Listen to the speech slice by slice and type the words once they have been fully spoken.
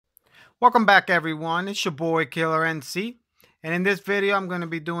Welcome back everyone, it's your boy Killer NC, and in this video I'm going to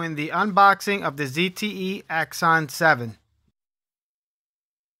be doing the unboxing of the ZTE Axon 7.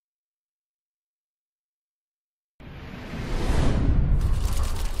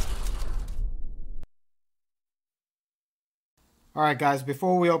 Alright guys,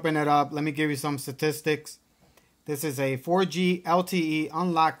 before we open it up, let me give you some statistics. This is a 4G LTE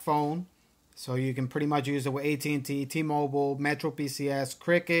unlocked phone. So you can pretty much use it with AT&T, T-Mobile, Metro PCS,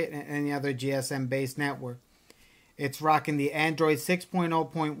 Cricket, and any other GSM-based network. It's rocking the Android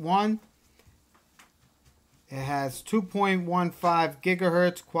 6.0.1. It has 2.15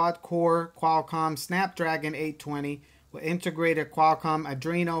 gigahertz quad-core Qualcomm Snapdragon 820 with integrated Qualcomm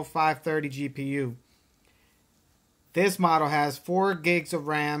Adreno 530 GPU. This model has 4 gigs of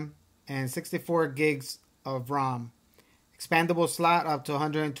RAM and 64 gigs of ROM. Expandable slot up to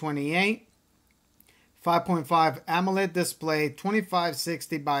 128. 5.5 AMOLED display,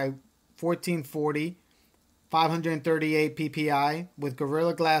 2560 by 1440, 538 ppi with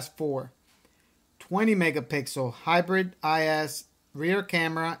Gorilla Glass 4. 20 megapixel hybrid IS rear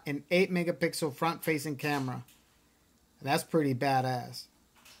camera and 8 megapixel front facing camera. That's pretty badass.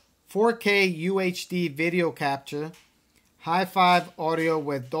 4K UHD video capture, Hi-Fi audio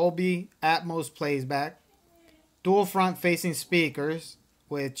with Dolby Atmos playback, dual front facing speakers,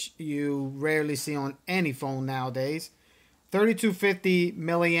 which you rarely see on any phone nowadays. 3250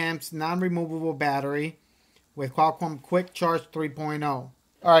 milliamps non-removable battery with Qualcomm Quick Charge 3.0.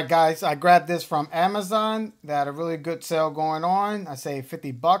 Alright guys, I grabbed this from Amazon. They had a really good sale going on. I saved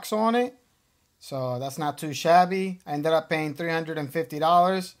 50 bucks on it. So that's not too shabby. I ended up paying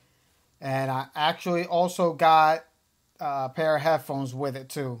 $350. And I actually also got a pair of headphones with it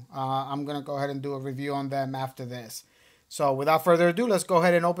too. I'm going to go ahead and do a review on them after this. So without further ado, let's go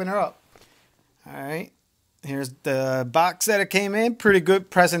ahead and open her up. All right, here's the box that it came in. Pretty good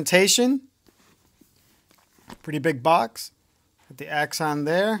presentation. Pretty big box. Got the Axon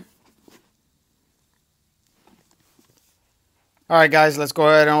there. All right, guys, let's go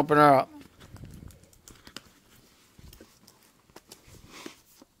ahead and open her up.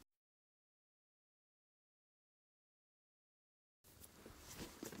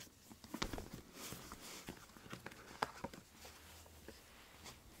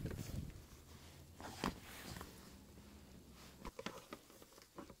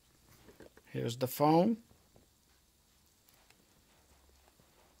 Here's the phone.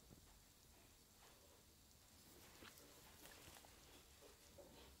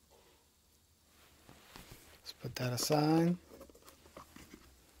 Let's put that aside.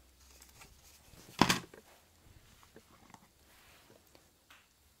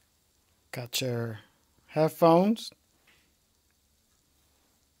 Got your headphones.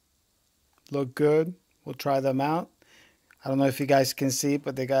 Look good. We'll try them out. I don't know if you guys can see,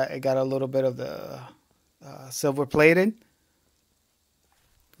 but it got a little bit of the silver plated.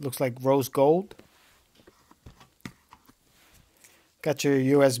 Looks like rose gold. Got your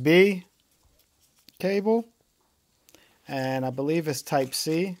USB cable, and I believe it's Type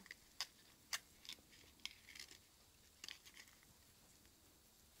C.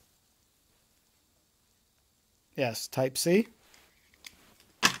 Yes, Type C.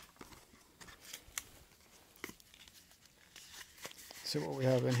 See what we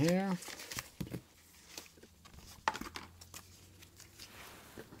have in here.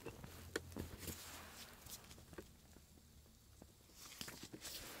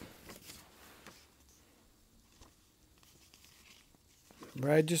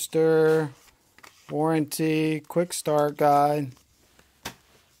 Register, warranty, quick start guide,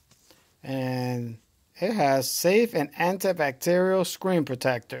 and it has safe and antibacterial screen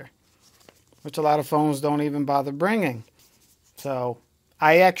protector, which a lot of phones don't even bother bringing. So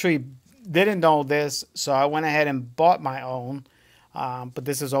I actually didn't know this, so I went ahead and bought my own, but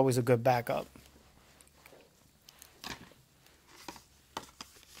this is always a good backup.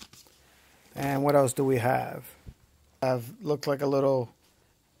 And what else do we have? Looks like a little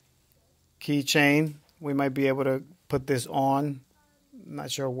keychain. We might be able to put this on. I'm not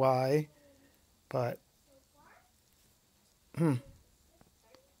sure why, but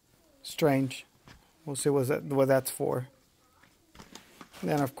strange. We'll see what that's for.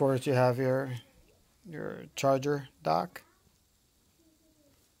 Then of course you have your charger dock.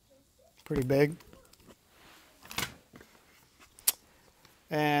 Pretty big.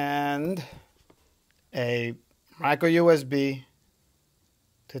 And a micro USB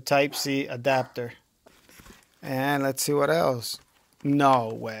to Type C adapter. And let's see what else. No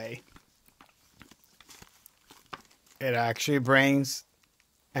way. It actually brings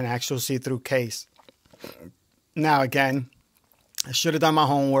an actual see-through case. Now again, I should have done my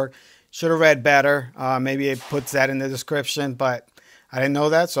homework. Should have read better. Maybe it puts that in the description, but I didn't know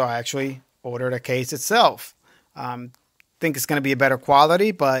that, so I actually ordered a case itself. Think it's going to be a better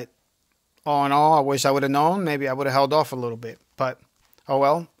quality, but all in all, I wish I would have known. Maybe I would have held off a little bit, but oh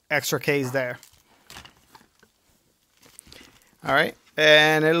well, extra case there. All right,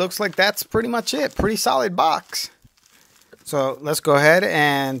 and it looks like that's pretty much it. Pretty solid box. So let's go ahead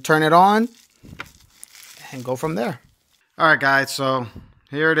and turn it on and go from there. All right, guys, so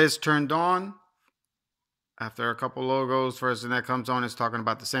here it is turned on. After a couple logos, first thing that comes on is talking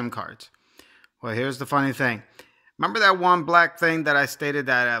about the SIM cards. Well, here's the funny thing. Remember that one black thing that I stated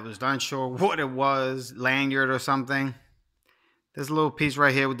that I was unsure what it was, lanyard or something? This little piece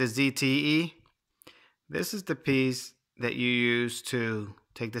right here with the ZTE. This is the piece that you use to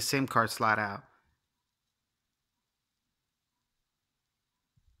take the SIM card slot out.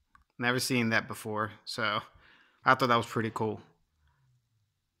 Never seen that before, so I thought that was pretty cool.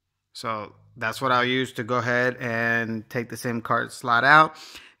 So that's what I'll use to go ahead and take the SIM card slot out.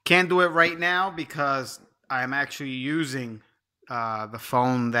 Can't do it right now because I'm actually using the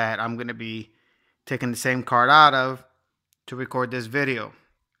phone that I'm going to be taking the SIM card out of to record this video.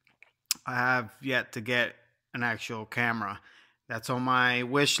 I have yet to get an actual camera. That's on my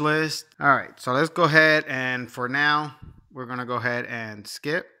wish list. All right, so let's go ahead, and for now, we're going to go ahead and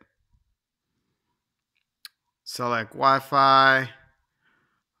skip. Select Wi-Fi. Let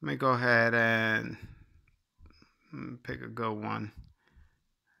me go ahead and pick a good one.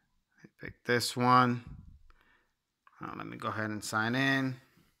 Pick this one. Let me go ahead and sign in.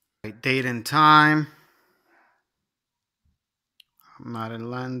 Date and time. I'm not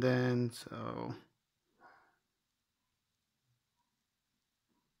in London, so.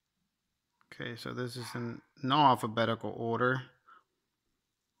 Okay, so this is in no alphabetical order.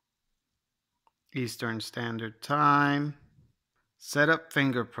 Eastern Standard Time. Set up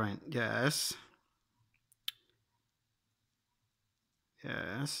fingerprint. Yes.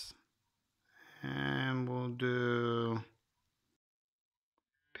 Yes. And we'll do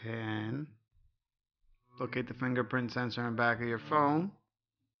pin. Locate the fingerprint sensor in the back of your phone.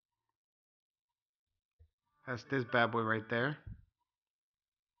 That's this bad boy right there.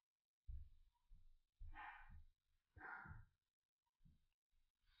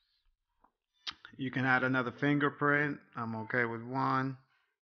 You can add another fingerprint. I'm okay with one.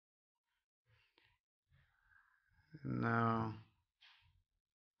 No.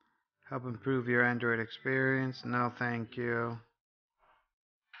 Help improve your Android experience. No, thank you.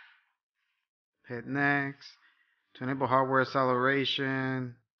 Hit next. To enable hardware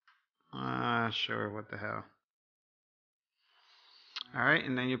acceleration. Sure, what the hell. Alright,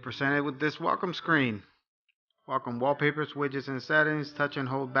 and then you're presented with this welcome screen. Welcome wallpapers, widgets, and settings. Touch and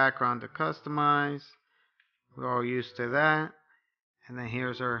hold background to customize. We're all used to that. And then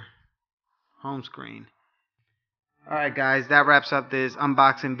here's our home screen. Alright guys, that wraps up this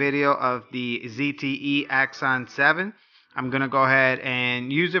unboxing video of the ZTE Axon 7. I'm going to go ahead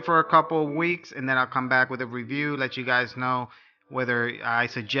and use it for a couple of weeks, and then I'll come back with a review, let you guys know whether I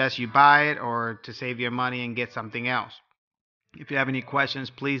suggest you buy it or to save your money and get something else. If you have any questions,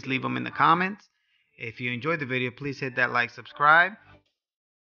 please leave them in the comments. If you enjoyed the video, please hit that like, subscribe.